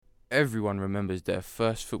Everyone remembers their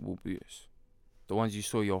first football boots. The ones you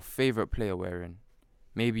saw your favourite player wearing.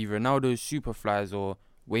 Maybe Ronaldo's Superflies or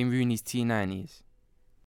Wayne Rooney's T90s.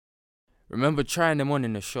 Remember trying them on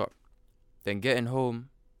in the shop, then getting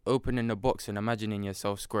home, opening the box and imagining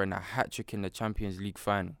yourself scoring a hat-trick in the Champions League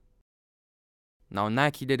final. Now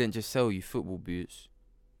Nike didn't just sell you football boots,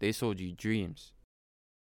 they sold you dreams.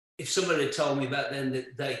 If somebody had told me back then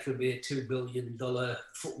that they could be a $2 billion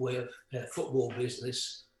football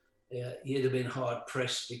business, you'd have been hard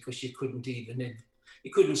pressed because you couldn't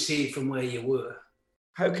see it from where you were.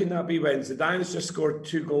 How can that be when Zidane's just scored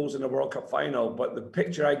 2 goals in a World Cup final, but the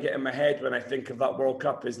picture I get in my head when I think of that World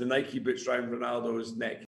Cup is the Nike boots round Ronaldo's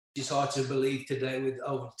neck? It's hard to believe today with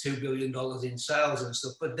over $2 billion in sales and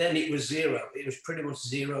stuff, but then it was zero. It was pretty much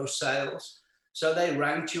zero sales. So they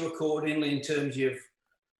ranked you accordingly in terms of,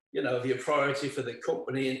 of your priority for the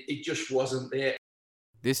company, and it just wasn't there.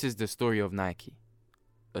 This is the story of Nike,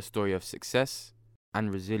 a story of success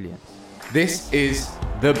and resilience. This is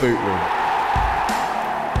The Boot Room.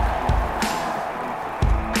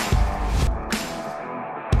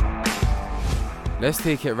 Let's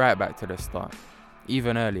take it right back to the start,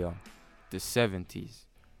 even earlier, the 70s.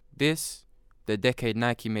 This, the decade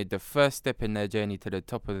Nike made the first step in their journey to the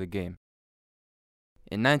top of the game.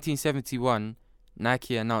 In 1971,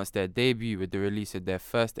 Nike announced their debut with the release of their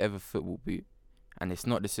first ever football boot, and it's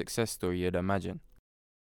not the success story you'd imagine.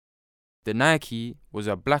 The Nike was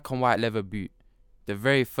a black and white leather boot, the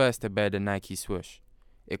very first to bear the Nike swoosh.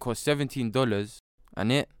 It cost $17,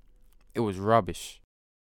 and it was rubbish.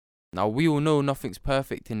 Now, we all know nothing's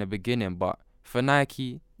perfect in the beginning, but for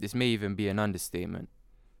Nike, this may even be an understatement.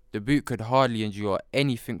 The boot could hardly endure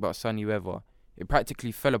anything but sunny weather. It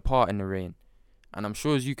practically fell apart in the rain. And I'm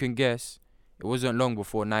sure as you can guess, it wasn't long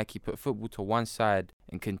before Nike put football to one side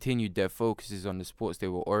and continued their focuses on the sports they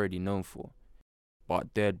were already known for.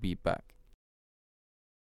 But they'd be back.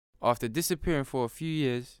 After disappearing for a few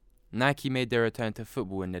years, Nike made their return to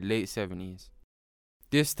football in the late 70s.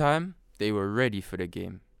 This time, they were ready for the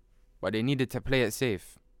game. But they needed to play it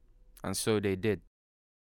safe, and so they did.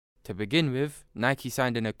 To begin with, Nike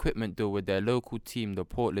signed an equipment deal with their local team, the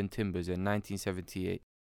Portland Timbers, in 1978.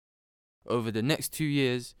 Over the next 2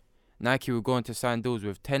 years, Nike would go on to sign deals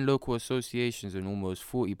with 10 local associations and almost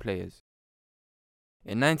 40 players.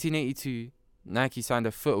 In 1982, Nike signed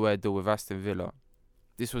a footwear deal with Aston Villa.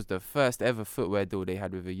 This was the first ever footwear deal they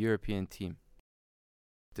had with a European team.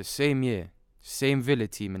 The same year, same Villa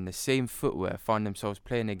team and the same footwear found themselves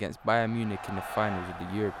playing against Bayern Munich in the finals of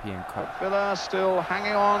the European Cup. Villa still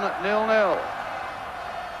hanging on 0-0.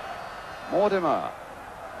 Mortimer,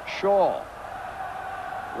 Shaw,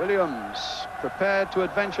 Williams prepared to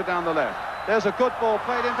adventure down the left. There's a good ball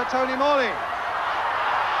played in for Tony Morley.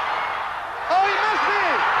 Oh, it must be!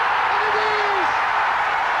 And it is!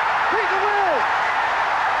 Peter Will!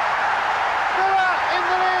 Villa in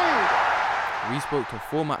the lead! We spoke to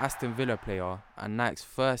former Aston Villa player and Nike's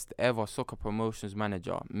first ever soccer promotions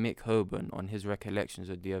manager, Mick Hoban, on his recollections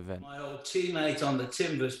of the event. My old teammate on the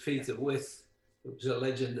Timbers, Peter Wyth, who was a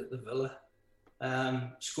legend at the Villa,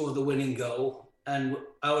 scored the winning goal. And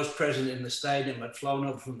I was present in the stadium. I'd flown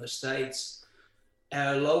up from the States.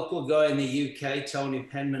 Our local guy in the UK, Tony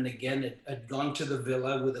Penman, again, had gone to the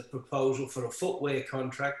Villa with a proposal for a footwear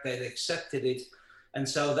contract. They'd accepted it. And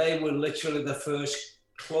so they were literally the first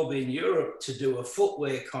club in Europe to do a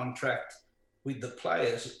footwear contract with the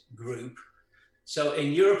players group. So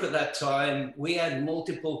in Europe at that time, we had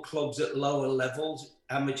multiple clubs at lower levels,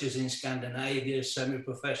 amateurs in Scandinavia,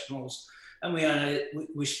 semi-professionals, and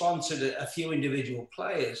we sponsored a few individual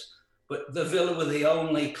players, but the Villa were the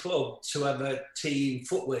only club to have a team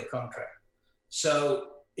footwear contract. So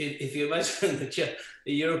if you imagine the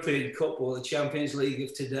European Cup or the Champions League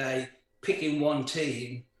of today, picking one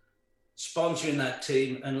team, sponsoring that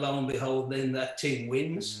team, and lo and behold, then that team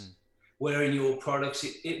wins, wearing your products,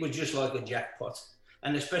 it was just like a jackpot.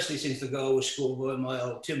 And especially since the goal was scored by my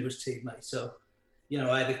old Timbers teammate. So,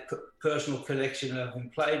 I had a personal connection, having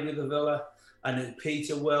played with the Villa. I knew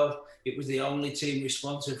Peter well. It was the only team we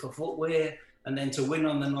sponsored for footwear. And then to win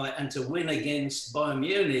on the night and to win against Bayern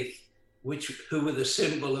Munich, who were the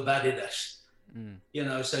symbol of Adidas.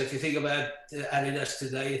 So if you think about Adidas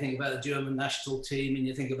today, you think about the German national team and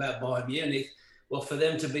you think about Bayern Munich. Well, for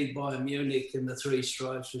them to beat Bayern Munich and the three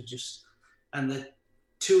stripes was just, and the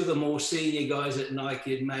two of the more senior guys at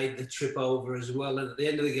Nike had made the trip over as well. And at the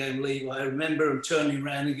end of the game, Levi, I remember him turning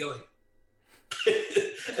around and going,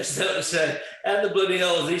 I started to say, how the bloody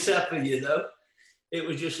hell is this happening, It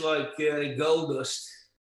was just like gold dust.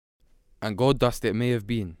 And gold dust it may have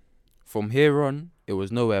been. From here on, it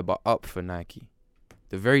was nowhere but up for Nike.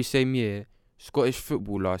 The very same year, Scottish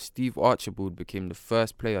footballer Steve Archibald became the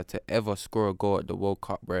first player to ever score a goal at the World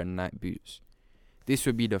Cup wearing Nike boots. This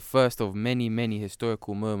would be the first of many, many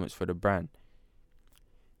historical moments for the brand.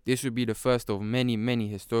 This would be the first of many, many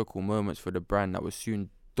historical moments for the brand that would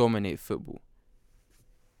soon dominate football.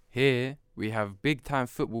 Here, we have big-time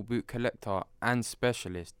football boot collector and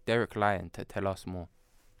specialist Derek Lyon to tell us more.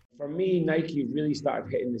 For me, Nike really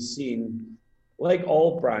started hitting the scene, like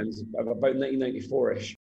all brands, about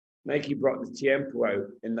 1994-ish. Nike brought the Tiempo out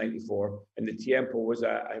in 94, and the Tiempo was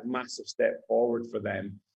a massive step forward for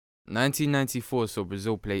them. 1994 saw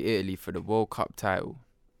Brazil play Italy for the World Cup title.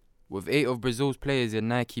 With 8 of Brazil's players in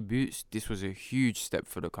Nike boots, this was a huge step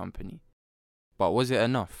for the company. But was it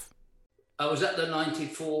enough? I was at the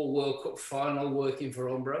 94 World Cup final working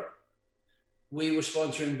for Umbro. We were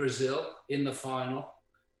sponsoring Brazil in the final.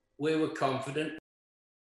 We were confident.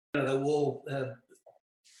 They wore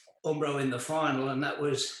Umbro in the final, and that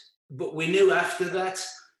was... But we knew after that,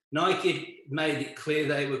 Nike made it clear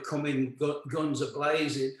they were coming guns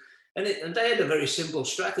a-blazing. And they had a very simple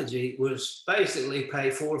strategy. It was basically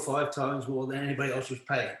pay 4 or 5 times more than anybody else was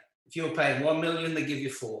paying. If you were paying 1 million, they give you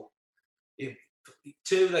 4. If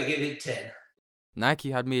 2, they give you 10.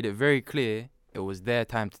 Nike had made it very clear it was their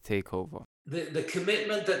time to take over. The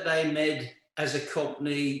commitment that they made as a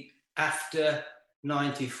company after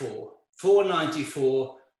 94, for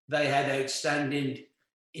 94, they had outstanding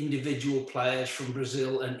individual players from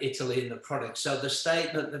Brazil and Italy in the product. So the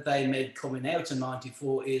statement that they made coming out of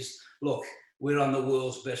 94 is, look, we're on the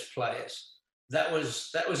world's best players. That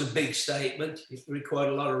was a big statement. It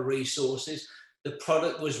required a lot of resources. The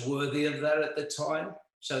product was worthy of that at the time.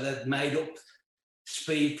 So they've made up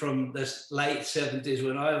speed from the late 70s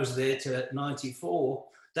when I was there to 94.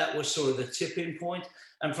 That was sort of the tipping point.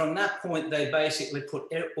 And from that point, they basically put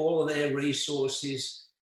all of their resources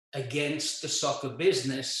against the soccer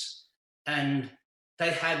business, and they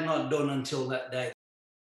had not done until that day.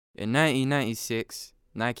 In 1996,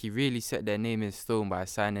 Nike really set their name in stone by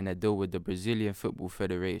signing a deal with the Brazilian Football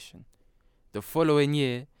Federation. The following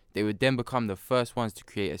year, they would then become the first ones to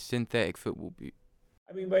create a synthetic football boot.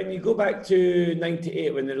 I mean, when you go back to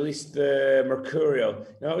 98, when they released the Mercurial,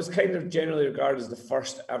 it was kind of generally regarded as the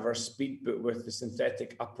first ever speed boot with the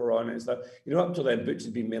synthetic upper on it and stuff. Up till then, boots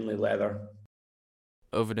had been mainly leather.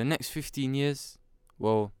 Over the next 15 years,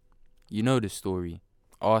 well, you know the story.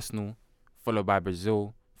 Arsenal, followed by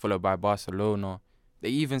Brazil, followed by Barcelona. They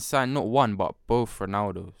even signed not one but both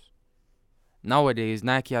Ronaldos. Nowadays,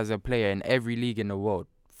 Nike has a player in every league in the world,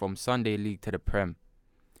 from Sunday League to the Prem.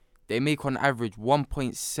 They make on average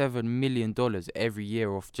 $1.7 million every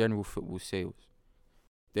year off general football sales.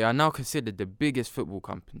 They are now considered the biggest football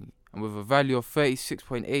company, and with a value of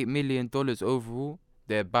 $36.8 million overall,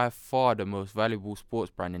 they're by far the most valuable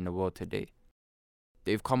sports brand in the world today.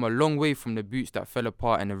 They've come a long way from the boots that fell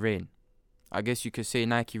apart in the rain. I guess you could say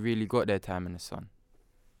Nike really got their time in the sun.